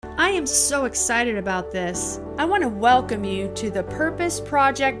am so excited about this. I want to welcome you to the Purpose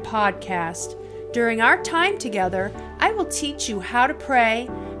Project podcast. During our time together, I will teach you how to pray,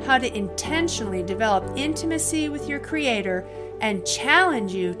 how to intentionally develop intimacy with your Creator, and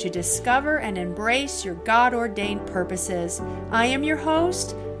challenge you to discover and embrace your God-ordained purposes. I am your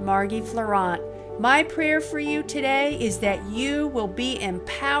host, Margie Florent. My prayer for you today is that you will be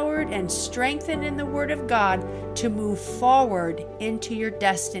empowered and strengthened in the Word of God to move forward into your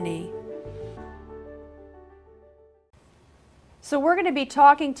destiny. So we're going to be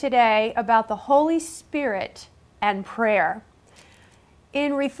talking today about the Holy Spirit and prayer.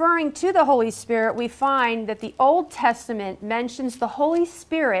 In referring to the Holy Spirit, we find that the Old Testament mentions the Holy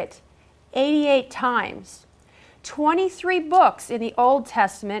Spirit 88 times. 23 books in the Old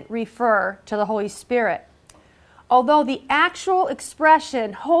Testament refer to the Holy Spirit. Although the actual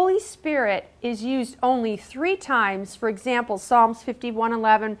expression Holy Spirit is used only 3 times, for example, Psalms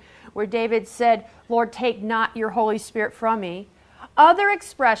 51:11, where David said, "Lord, take not your Holy Spirit from me," other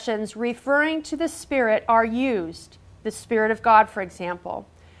expressions referring to the Spirit are used. The Spirit of God, for example.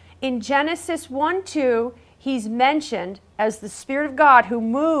 In Genesis 1:2, he's mentioned as the Spirit of God who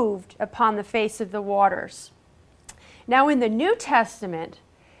moved upon the face of the waters. Now in the New Testament,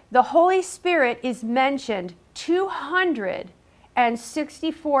 the Holy Spirit is mentioned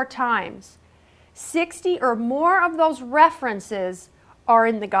 264 times. 60 or more of those references are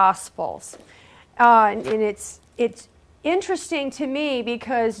in the Gospels. And it's interesting to me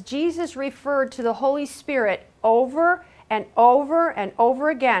because Jesus referred to the Holy Spirit over and over and over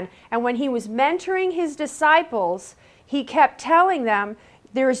again. And when he was mentoring his disciples, he kept telling them,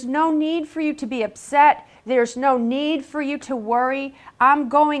 there's no need for you to be upset. There's no need for you to worry. I'm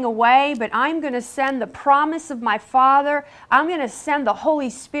going away, but I'm going to send the promise of my Father. I'm going to send the Holy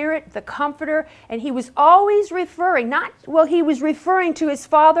Spirit, the Comforter. And he was always referring, he was referring to his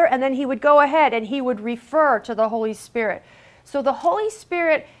Father, and then he would go ahead and he would refer to the Holy Spirit. So the Holy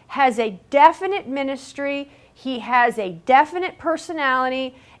Spirit has a definite ministry. He has a definite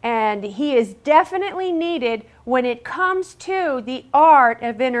personality, and he is definitely needed when it comes to the art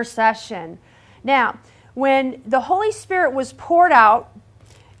of intercession. Now, when the Holy Spirit was poured out,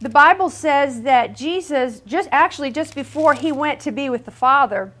 the Bible says that Jesus, just before he went to be with the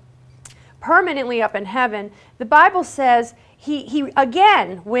Father, permanently up in heaven, the Bible says he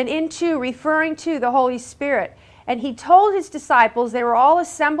again went into referring to the Holy Spirit. And he told his disciples, they were all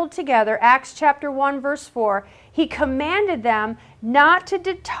assembled together, Acts chapter 1, verse 4, he commanded them not to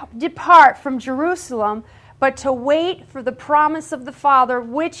depart from Jerusalem, but to wait for the promise of the Father,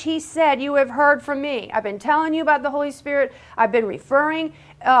 which he said, you have heard from me. I've been telling you about the Holy Spirit. I've been referring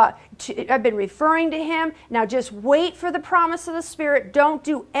to him. Now just wait for the promise of the Spirit. Don't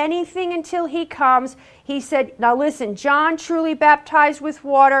do anything until he comes. He said, now listen, John truly baptized with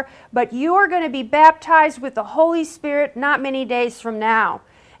water, but you are going to be baptized with the Holy Spirit not many days from now.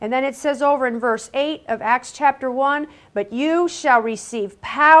 And then it says over in verse 8 of Acts chapter 1, but you shall receive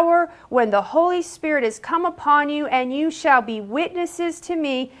power when the Holy Spirit is come upon you, and you shall be witnesses to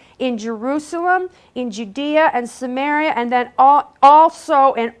me in Jerusalem, in Judea and Samaria, and then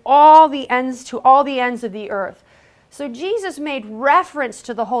also in all the ends of the earth. So Jesus made reference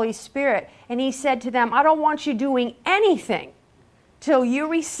to the Holy Spirit, and he said to them, I don't want you doing anything till you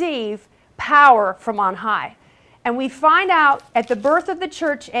receive power from on high. And we find out at the birth of the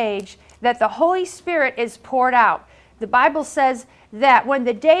church age that the Holy Spirit is poured out. The Bible says that when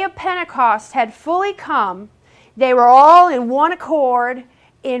the day of Pentecost had fully come, they were all in one accord,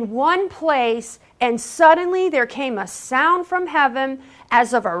 in one place, and suddenly there came a sound from heaven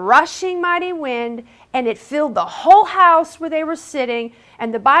as of a rushing mighty wind, and it filled the whole house where they were sitting.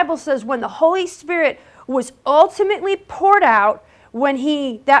 And the Bible says when the Holy Spirit was ultimately poured out, when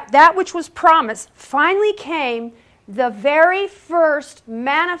that which was promised finally came, the very first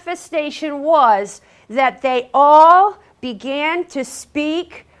manifestation was that they all began to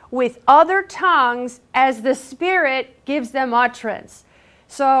speak with other tongues as the Spirit gives them utterance.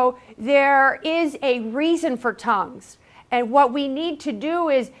 So there is a reason for tongues. And what we need to do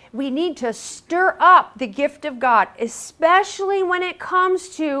is we need to stir up the gift of God, especially when it comes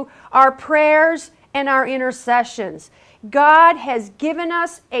to our prayers and our intercessions. God has given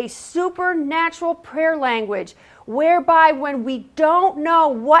us a supernatural prayer language whereby when we don't know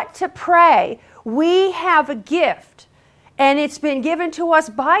what to pray, we have a gift. And it's been given to us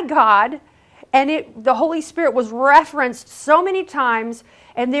by God, and the Holy Spirit was referenced so many times,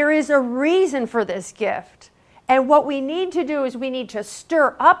 and there is a reason for this gift. And what we need to do is we need to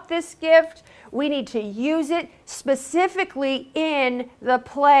stir up this gift. We need to use it specifically in the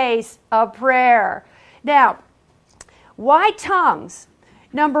place of prayer. Now, why tongues?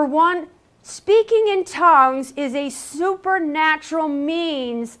 Number one, speaking in tongues is a supernatural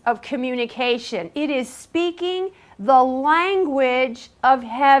means of communication. It is speaking the language of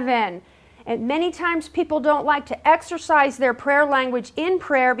heaven. And many times people don't like to exercise their prayer language in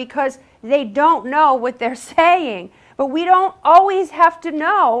prayer because they don't know what they're saying. But we don't always have to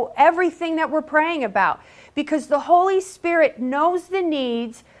know everything that we're praying about, because the Holy Spirit knows the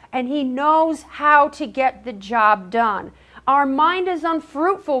needs and He knows how to get the job done. Our mind is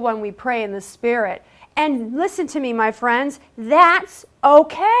unfruitful when we pray in the Spirit. And listen to me, my friends, that's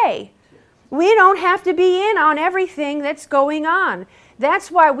okay. We don't have to be in on everything that's going on. That's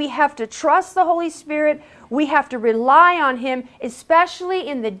why we have to trust the Holy Spirit. We have to rely on Him, especially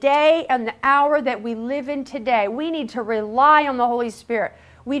in the day and the hour that we live in today. We need to rely on the Holy Spirit.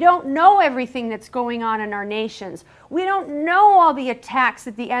 We don't know everything that's going on in our nations. We don't know all the attacks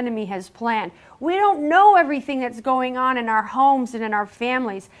that the enemy has planned. We don't know everything that's going on in our homes and in our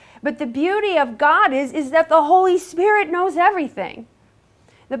families. But the beauty of God is that the Holy Spirit knows everything.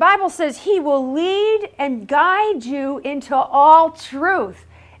 The Bible says He will lead and guide you into all truth.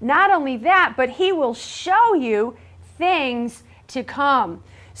 Not only that, but He will show you things to come.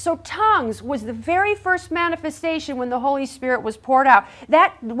 So tongues was the very first manifestation when the Holy Spirit was poured out.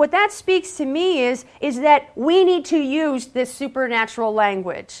 What that speaks to me is that we need to use this supernatural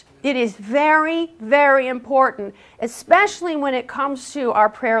language. It is very, very important, especially when it comes to our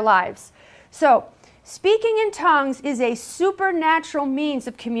prayer lives. So speaking in tongues is a supernatural means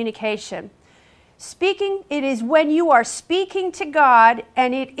of communication. Speaking, it is when you are speaking to God,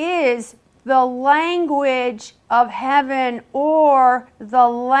 and it is the language of heaven or the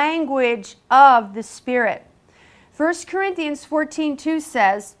language of the Spirit. 1 Corinthians 14:2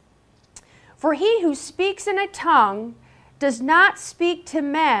 says, "For he who speaks in a tongue does not speak to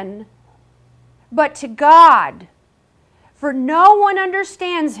men, but to God, for no one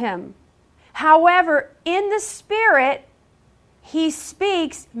understands him. However, in the Spirit, he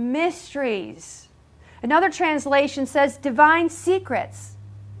speaks mysteries." Another translation says divine secrets.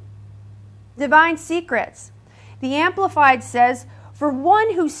 Divine secrets. The Amplified says, "For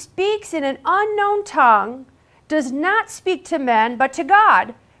one who speaks in an unknown tongue does not speak to men, but to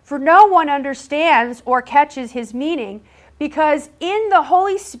God, for no one understands or catches his meaning, because in the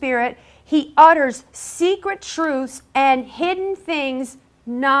Holy Spirit he utters secret truths and hidden things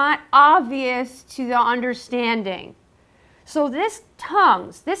not obvious to the understanding." So this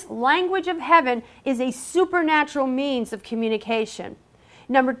tongues, this language of heaven, is a supernatural means of communication.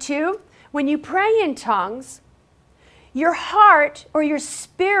 Number two, when you pray in tongues, your heart or your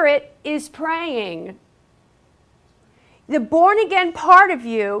spirit is praying. The born-again part of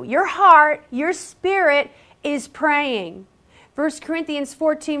you, your heart, your spirit is praying. 1 Corinthians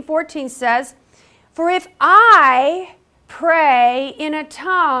 14:14 says, "For if I pray in a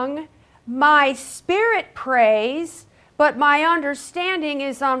tongue, my spirit prays, but my understanding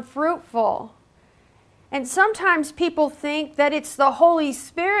is unfruitful." And sometimes people think that it's the Holy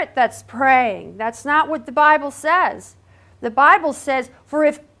Spirit that's praying. That's not what the Bible says. The Bible says, "For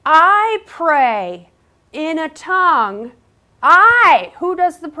if I pray in a tongue," who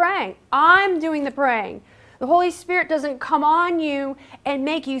does the praying? I'm doing the praying. The Holy Spirit doesn't come on you and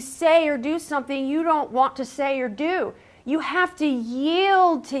make you say or do something you don't want to say or do. You have to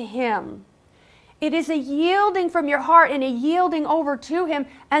yield to Him. It is a yielding from your heart and a yielding over to Him,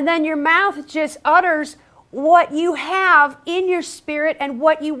 and then your mouth just utters what you have in your spirit and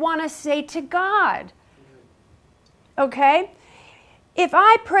what you want to say to God. Okay? If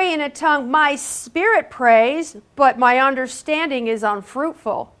I pray in a tongue, my spirit prays, but my understanding is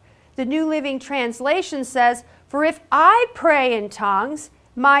unfruitful. The New Living Translation says, "For if I pray in tongues,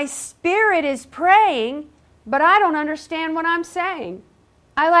 my spirit is praying, but I don't understand what I'm saying."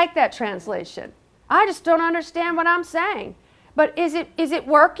 I like that translation. I just don't understand what I'm saying. But is it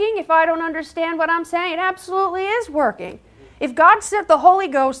working if I don't understand what I'm saying? It absolutely is working. If God sent the Holy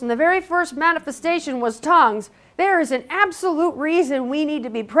Ghost and the very first manifestation was tongues, there is an absolute reason we need to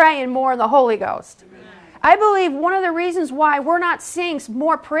be praying more in the Holy Ghost. Amen. I believe one of the reasons why we're not seeing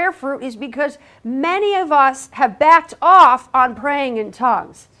more prayer fruit is because many of us have backed off on praying in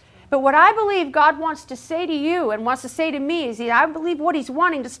tongues. But what I believe God wants to say to you and wants to say to me is, I believe what He's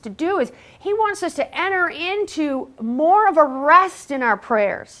wanting us to do is He wants us to enter into more of a rest in our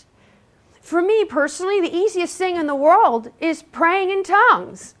prayers. For me personally, the easiest thing in the world is praying in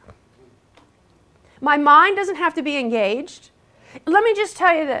tongues. My mind doesn't have to be engaged. Let me just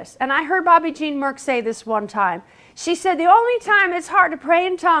tell you this, and I heard Bobby Jean Merck say this one time. She said, the only time it's hard to pray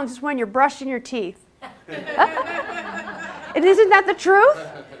in tongues is when you're brushing your teeth. And isn't that the truth?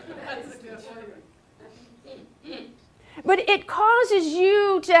 But it causes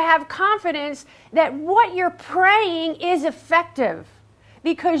you to have confidence that what you're praying is effective,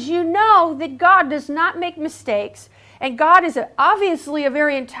 because you know that God does not make mistakes, and God is obviously a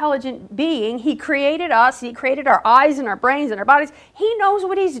very intelligent being. He created us. He created our eyes and our brains and our bodies. He knows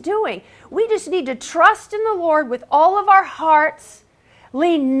what He's doing. We just need to trust in the Lord with all of our hearts,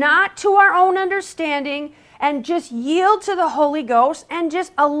 lean not to our own understanding, and just yield to the Holy Ghost and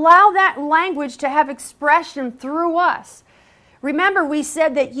just allow that language to have expression through us. Remember, we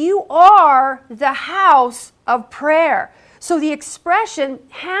said that you are the house of prayer. So the expression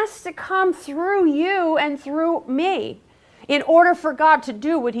has to come through you and through me in order for God to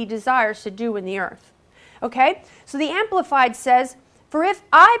do what He desires to do in the earth. Okay? So the Amplified says, "For if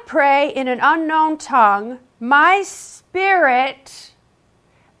I pray in an unknown tongue, my spirit,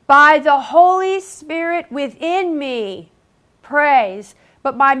 by the Holy Spirit within me, prays,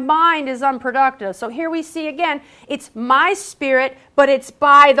 but my mind is unproductive." So here we see again, it's my spirit, but it's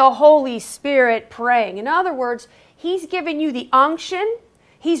by the Holy Spirit praying. In other words, He's given you the unction.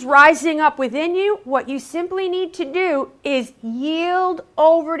 He's rising up within you. What you simply need to do is yield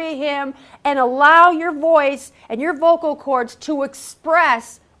over to Him and allow your voice and your vocal cords to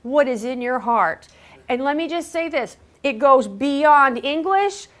express what is in your heart. And let me just say this. It goes beyond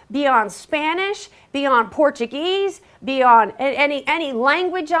English, beyond Spanish, beyond Portuguese, beyond any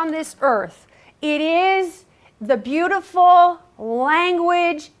language on this earth. It is the beautiful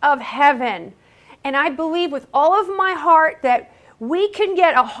language of heaven. And I believe with all of my heart that we can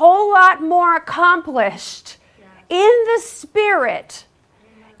get a whole lot more accomplished in the Spirit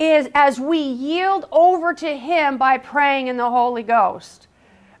as we yield over to Him by praying in the Holy Ghost.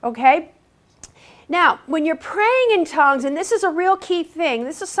 Okay? Now, when you're praying in tongues, and this is a real key thing,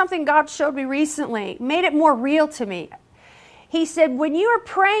 this is something God showed me recently, made it more real to me. He said, when you are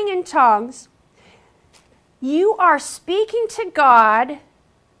praying in tongues, you are speaking to God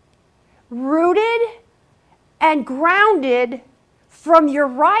rooted and grounded from your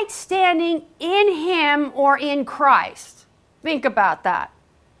right standing in Him or in Christ. Think about that.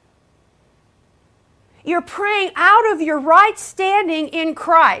 You're praying out of your right standing in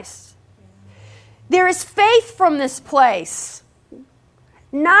Christ. There is faith from this place,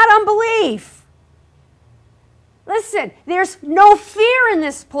 not unbelief. Listen, there's no fear in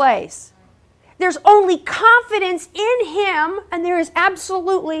this place. There's only confidence in Him, and there is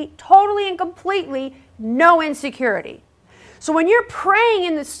absolutely, totally, and completely no insecurity. So when you're praying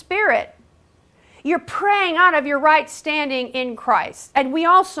in the Spirit, you're praying out of your right standing in Christ. And we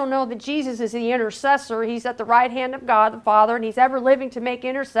also know that Jesus is the intercessor. He's at the right hand of God the Father, and He's ever living to make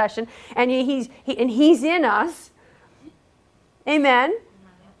intercession, and He's in us. Amen.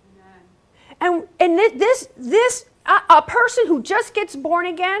 And a person who just gets born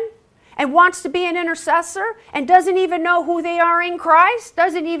again and wants to be an intercessor and doesn't even know who they are in Christ,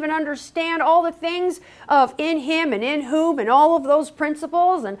 doesn't even understand all the things of in Him and in whom and all of those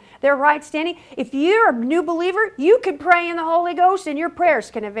principles and their right standing. If you're a new believer, you can pray in the Holy Ghost and your prayers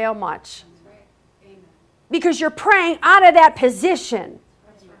can avail much. That's right. Amen. Because you're praying out of that position.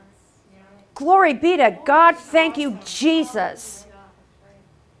 That's right. Yeah. Glory be to God. Thank you, Jesus.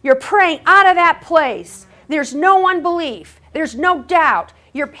 You're praying out of that place. There's no unbelief. There's no doubt.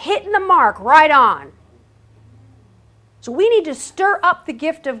 You're hitting the mark right on. So we need to stir up the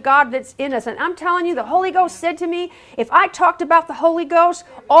gift of God that's in us. And I'm telling you, the Holy Ghost said to me, if I talked about the Holy Ghost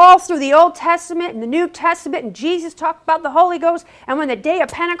all through the Old Testament and the New Testament, and Jesus talked about the Holy Ghost, and when the day of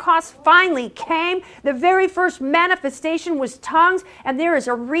Pentecost finally came, the very first manifestation was tongues, and there is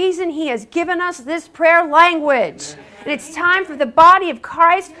a reason He has given us this prayer language. And it's time for the body of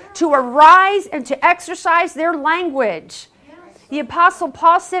Christ to arise and to exercise their language. The Apostle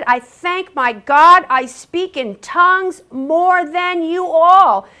Paul said, I thank my God I speak in tongues more than you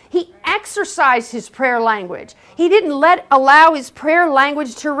all. He exercised his prayer language. He didn't allow his prayer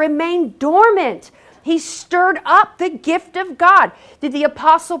language to remain dormant. He stirred up the gift of God. Did the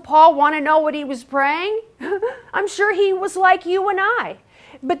Apostle Paul want to know what he was praying? I'm sure he was like you and I.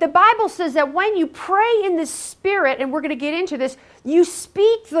 But the Bible says that when you pray in the Spirit, and we're going to get into this, you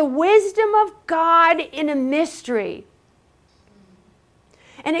speak the wisdom of God in a mystery.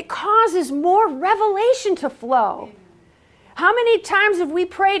 And it causes more revelation to flow. How many times have we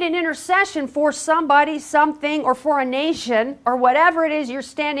prayed in intercession for somebody, something, or for a nation, or whatever it is you're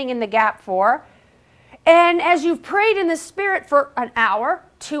standing in the gap for? And as you've prayed in the Spirit for an hour,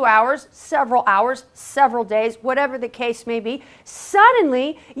 2 hours, several days, whatever the case may be,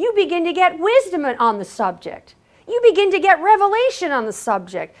 suddenly you begin to get wisdom on the subject. You begin to get revelation on the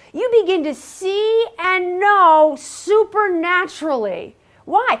subject. You begin to see and know supernaturally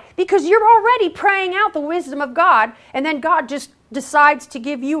Why? Because you're already praying out the wisdom of God, and then God just decides to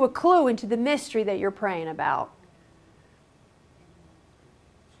give you a clue into the mystery that you're praying about.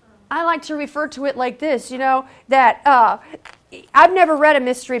 I like to refer to it like this, that I've never read a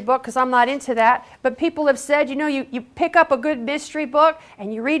mystery book because I'm not into that, but people have said, you pick up a good mystery book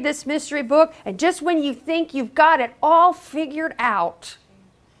and you read this mystery book, and just when you think you've got it all figured out,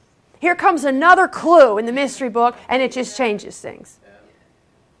 here comes another clue in the mystery book, and it just changes things.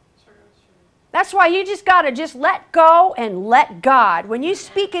 That's why you just got to just let go and let God. When you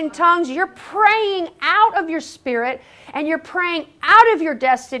speak in tongues, you're praying out of your spirit, and you're praying out of your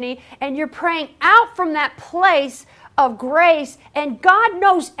destiny, and you're praying out from that place of grace, and God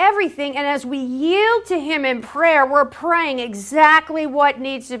knows everything, and as we yield to Him in prayer, we're praying exactly what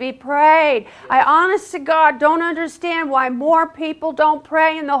needs to be prayed. I honest to God don't understand why more people don't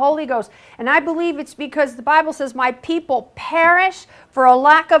pray in the Holy Ghost, and I believe it's because the Bible says, my people perish for a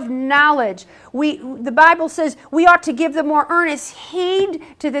lack of knowledge. The Bible says we ought to give the more earnest heed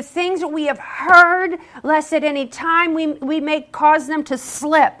to the things that we have heard, lest at any time we may cause them to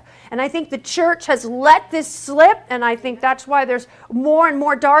slip. And I think the church has let this slip, and I think that's why there's more and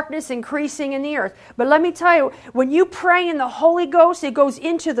more darkness increasing in the earth. But let me tell you, when you pray in the Holy Ghost, it goes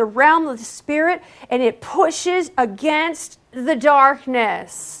into the realm of the Spirit, and it pushes against the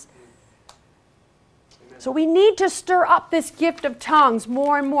darkness. So we need to stir up this gift of tongues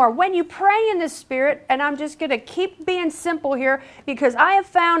more and more. When you pray in the Spirit, and I'm just going to keep being simple here, because I have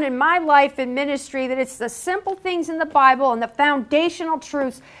found in my life in ministry that it's the simple things in the Bible and the foundational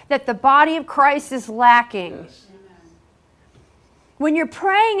truths that the body of Christ is lacking. Yes. When you're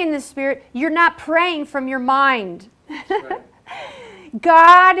praying in the Spirit, you're not praying from your mind. Right.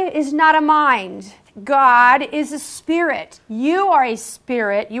 God is not a mind. God is a spirit. You are a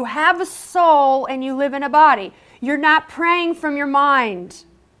spirit. You have a soul, and you live in a body. You're not praying from your mind.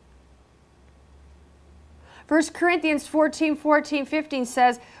 1 Corinthians 14:15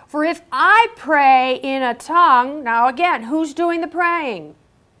 says, for if I pray in a tongue, now again, who's doing the praying?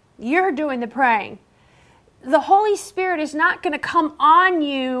 You're doing the praying. The Holy Spirit is not going to come on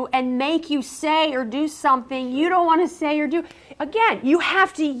you and make you say or do something you don't want to say or do. Again, you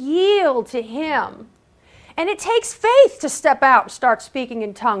have to yield to Him. And it takes faith to step out and start speaking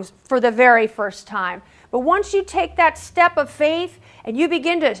in tongues for the very first time. But once you take that step of faith and you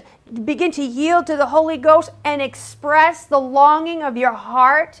begin to yield to the Holy Ghost and express the longing of your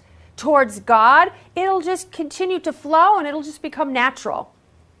heart towards God, it'll just continue to flow, and it'll just become natural.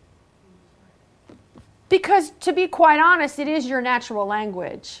 Because, to be quite honest, it is your natural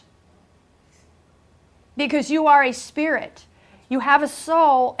language. Because you are a spirit. You have a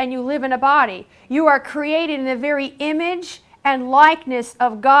soul, and you live in a body. You are created in the very image and likeness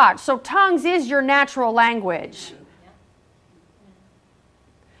of God. So tongues is your natural language.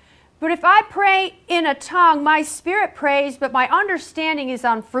 But if I pray in a tongue, my spirit prays, but my understanding is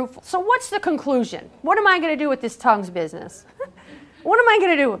unfruitful. So what's the conclusion? What am I going to do with this tongues business? What am I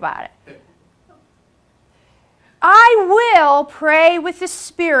going to do about it? I will pray with the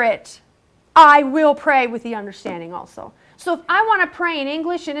Spirit. I will pray with the understanding also. So if I want to pray in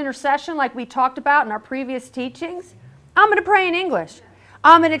English and intercession like we talked about in our previous teachings, I'm going to pray in English.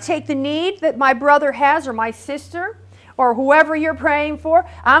 I'm going to take the need that my brother has, or my sister, or whoever you're praying for.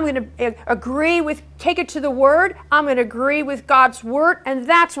 I'm going to take it to the Word. I'm going to agree with God's Word, and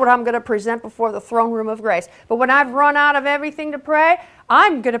that's what I'm going to present before the throne room of grace. But when I've run out of everything to pray,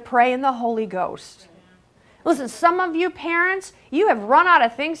 I'm going to pray in the Holy Ghost. Listen, some of you parents, you have run out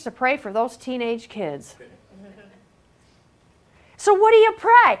of things to pray for those teenage kids. So what do you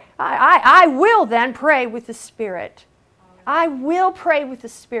pray? I will then pray with the Spirit. I will pray with the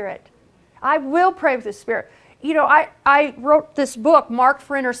Spirit. I will pray with the Spirit. You know, I wrote this book, Marked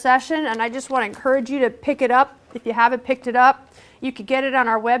for Intercession, and I just want to encourage you to pick it up. If you haven't picked it up, you could get it on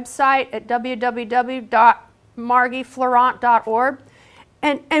our website at www.margieflorent.org.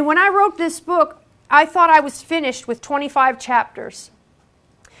 And when I wrote this book, I thought I was finished with 25 chapters.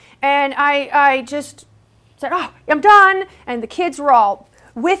 And I just said, oh, I'm done. And the kids were all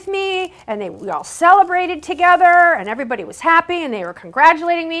with me, and we all celebrated together, and everybody was happy, and they were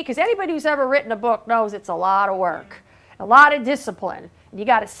congratulating me, because anybody who's ever written a book knows it's a lot of work, a lot of discipline. You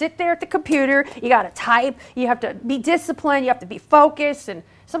got to sit there at the computer, you got to type, you have to be disciplined, you have to be focused, and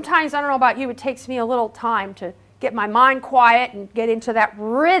sometimes, I don't know about you, it takes me a little time to get my mind quiet and get into that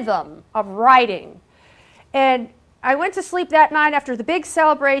rhythm of writing. And I went to sleep that night after the big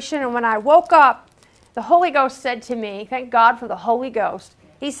celebration, and when I woke up, the Holy Ghost said to me, thank God for the Holy Ghost,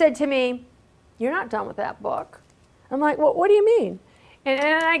 He said to me, you're not done with that book. I'm like, well, what do you mean?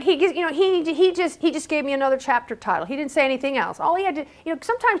 And he just gave me another chapter title. He didn't say anything else. All he had to,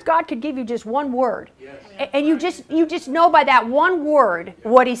 sometimes God could give you just one word, and you just know by that one word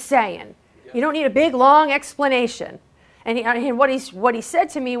what He's saying. You don't need a big long explanation. And what he said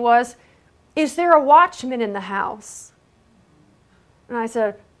to me was, "Is there a watchman in the house?" And I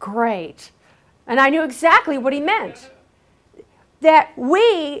said, "Great," and I knew exactly what he meant. That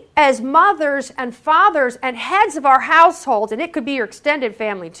we, as mothers and fathers and heads of our households, and it could be your extended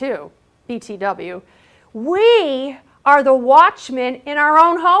family too, BTW, we are the watchmen in our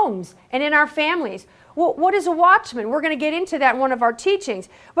own homes and in our families. Well, what is a watchman? We're going to get into that in one of our teachings.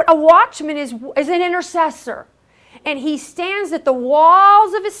 But a watchman is an intercessor. And he stands at the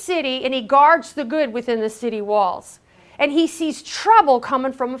walls of a city and he guards the good within the city walls. And he sees trouble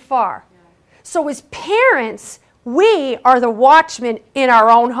coming from afar. So as parents, we are the watchmen in our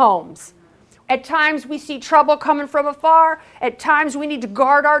own homes. At times we see trouble coming from afar. At times we need to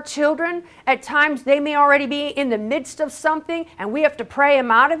guard our children. At times they may already be in the midst of something and we have to pray them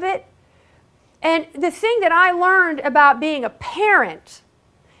out of it. And the thing that I learned about being a parent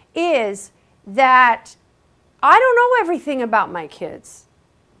is that I don't know everything about my kids.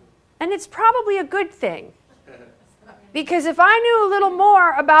 And it's probably a good thing. Because if I knew a little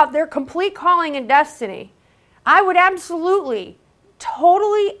more about their complete calling and destiny, I would absolutely,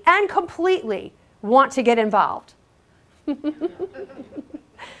 totally, and completely want to get involved. You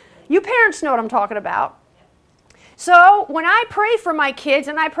parents know what I'm talking about. So when I pray for my kids,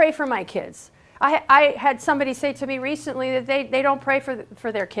 and I pray for my kids, I had somebody say to me recently that they don't pray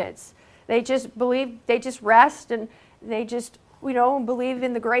for their kids. They just believe, they just rest, and they just, believe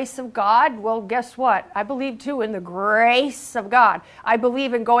in the grace of God. Well, guess what? I believe too in the grace of God. I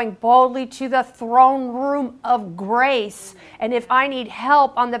believe in going boldly to the throne room of grace. And if I need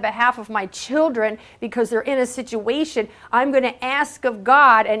help on the behalf of my children because they're in a situation, I'm going to ask of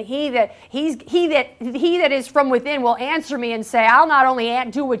God, and he that is from within will answer me and say, I'll not only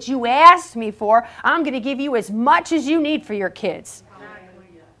do what you asked me for, I'm going to give you as much as you need for your kids.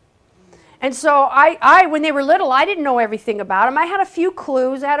 And so I, when they were little, I didn't know everything about them. I had a few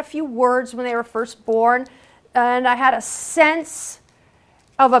clues. I had a few words when they were first born. And I had a sense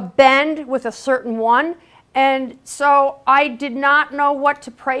of a bend with a certain one. And so I did not know what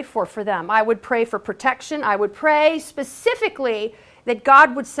to pray for them. I would pray for protection. I would pray specifically that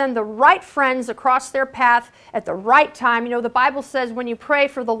God would send the right friends across their path at the right time. The Bible says when you pray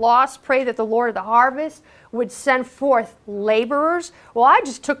for the lost, pray that the Lord of the harvest would send forth laborers. Well, I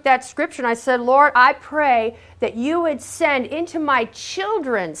just took that scripture and I said, Lord, I pray that you would send into my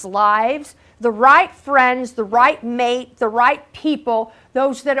children's lives the right friends, the right mate, the right people,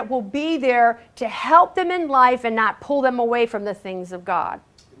 those that will be there to help them in life and not pull them away from the things of God.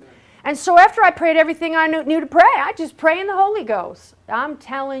 And so after I prayed everything I knew to pray, I just pray in the Holy Ghost. I'm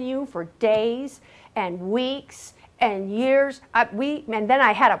telling you, for days and weeks and years, and then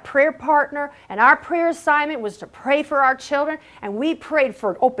I had a prayer partner, and our prayer assignment was to pray for our children, and we prayed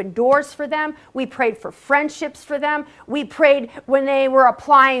for open doors for them. We prayed for friendships for them. We prayed when they were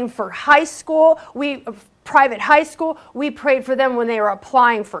applying for high school, private high school. We prayed for them when they were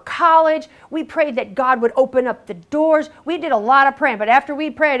applying for college. We prayed that God would open up the doors. We did a lot of praying, but after we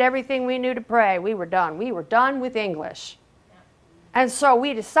prayed everything we knew to pray, we were done. We were done with English. And so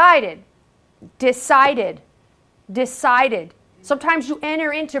we decided. Sometimes you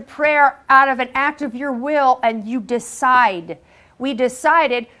enter into prayer out of an act of your will and you decide. We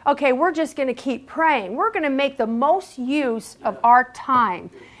decided, okay, we're just going to keep praying. We're going to make the most use of our time.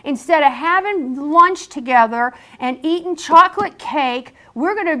 Instead of having lunch together and eating chocolate cake,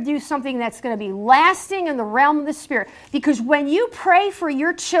 we're going to do something that's going to be lasting in the realm of the Spirit. Because when you pray for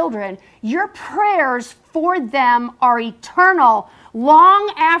your children, your prayers for them are eternal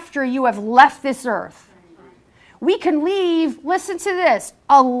long after you have left this earth. We can leave, listen to this,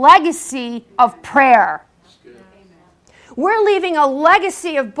 a legacy of prayer. We're leaving a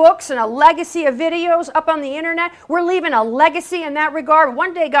legacy of books and a legacy of videos up on the internet. We're leaving a legacy in that regard.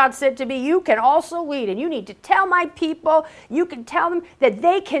 One day God said to me, you can also lead, and you need to tell my people, you can tell them that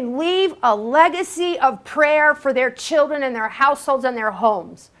they can leave a legacy of prayer for their children and their households and their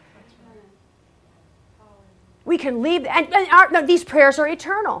homes. We can leave, and these prayers are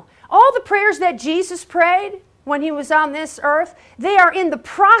eternal. All the prayers that Jesus prayed when he was on this earth, they are in the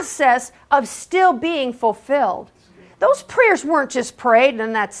process of still being fulfilled. Those prayers weren't just prayed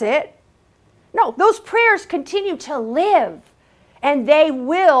and that's it. No, those prayers continue to live and they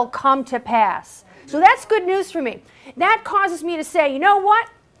will come to pass. So that's good news for me. That causes me to say, you know what?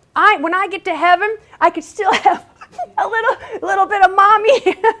 When I get to heaven, I could still have a little bit of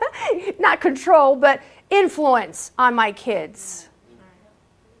mommy, not control, but influence on my kids.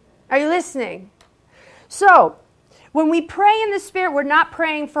 Are you listening? So, when we pray in the Spirit, we're not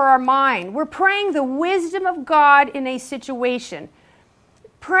praying for our mind. We're praying the wisdom of God in a situation.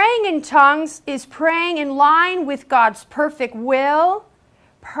 Praying in tongues is praying in line with God's perfect will,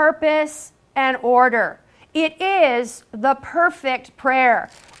 purpose, and order. It is the perfect prayer.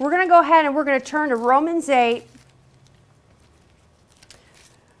 We're going to go ahead and we're going to turn to Romans 8.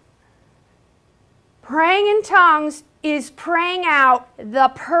 Praying in tongues is praying out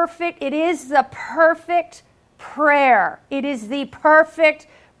the perfect, it is the perfect prayer. It is the perfect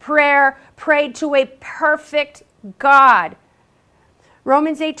prayer prayed to a perfect God.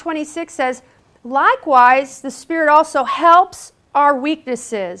 Romans 8:26 says, likewise, the Spirit also helps our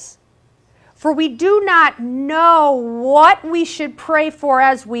weaknesses. For we do not know what we should pray for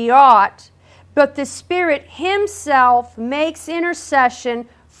as we ought, but the Spirit Himself makes intercession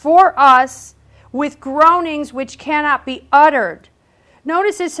for us with groanings which cannot be uttered.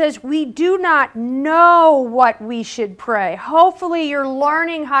 Notice it says, we do not know what we should pray. Hopefully you're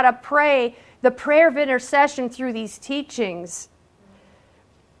learning how to pray the prayer of intercession through these teachings.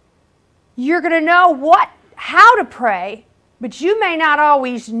 You're going to know how to pray, but you may not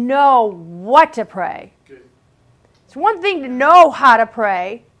always know what to pray. Good. It's one thing to know how to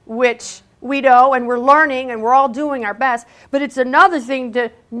pray, which we know and we're learning and we're all doing our best, but it's another thing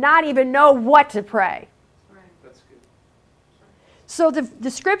to not even know what to pray. Right. That's good. So the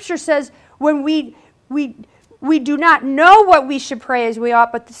scripture says when we do not know what we should pray as we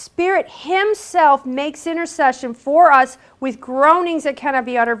ought, but the Spirit Himself makes intercession for us with groanings that cannot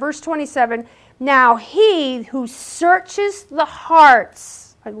be uttered. Verse 27, now He who searches the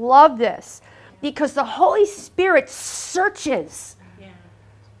hearts, I love this, because the Holy Spirit searches. Yeah.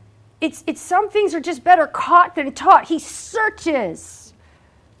 It's some things are just better caught than taught. He searches.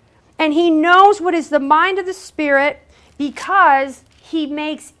 And He knows what is the mind of the Spirit because He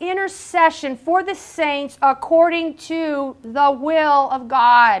makes intercession for the saints according to the will of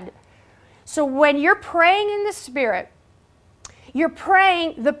God. So when you're praying in the Spirit, you're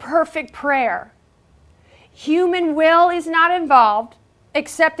praying the perfect prayer. Human will is not involved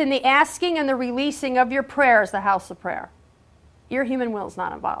except in the asking and the releasing of your prayers, the house of prayer. Your human will is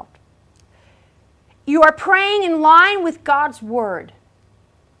not involved. You are praying in line with God's Word.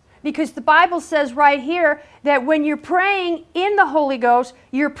 Because the Bible says right here that when you're praying in the Holy Ghost,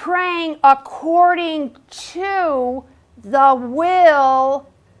 you're praying according to the will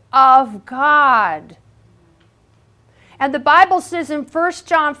of God. And the Bible says in 1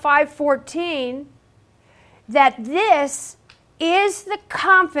 John 5:14 that this is the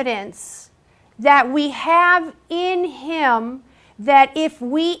confidence that we have in Him, that if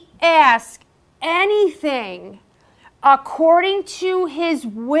we ask anything according to His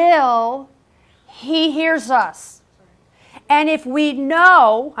will, He hears us. And if we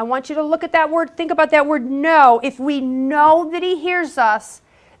know, I want you to look at that word, think about that word know. If we know that He hears us,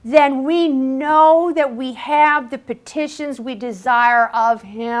 then we know that we have the petitions we desire of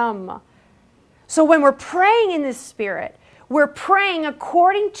Him. So when we're praying in the Spirit, we're praying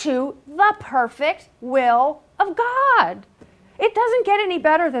according to the perfect will of God. It doesn't get any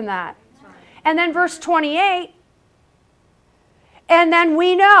better than that. And then verse 28, and then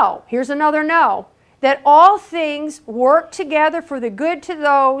we know, here's another know, that all things work together for the good to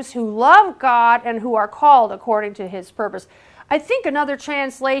those who love God and who are called according to His purpose. I think another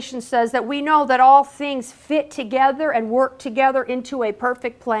translation says that we know that all things fit together and work together into a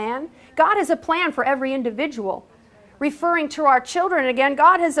perfect plan. God has a plan for every individual. Referring to our children again,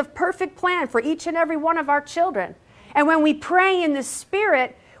 God has a perfect plan for each and every one of our children. And when we pray in the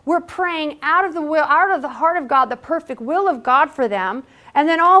Spirit, we're praying out of the will, out of the heart of God, the perfect will of God for them, and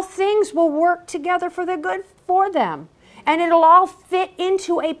then all things will work together for the good for them. And it'll all fit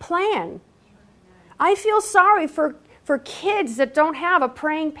into a plan. I feel sorry for kids that don't have a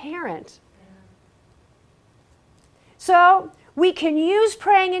praying parent. So we can use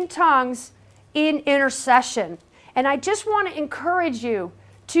praying in tongues in intercession. And I just want to encourage you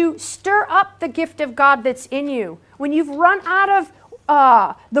to stir up the gift of God that's in you. When you've run out of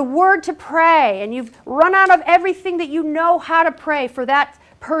the word to pray, and you've run out of everything that you know how to pray for that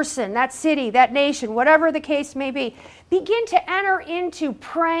person, that city, that nation, whatever the case may be, begin to enter into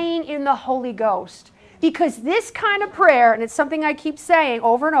praying in the Holy Ghost. Because this kind of prayer, and it's something I keep saying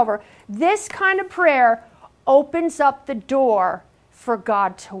over and over, this kind of prayer opens up the door for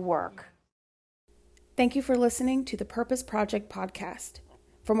God to work. Thank you for listening to the Purpose Project podcast.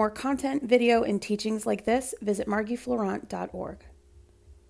 For more content, video, and teachings like this, visit margieflorent.org.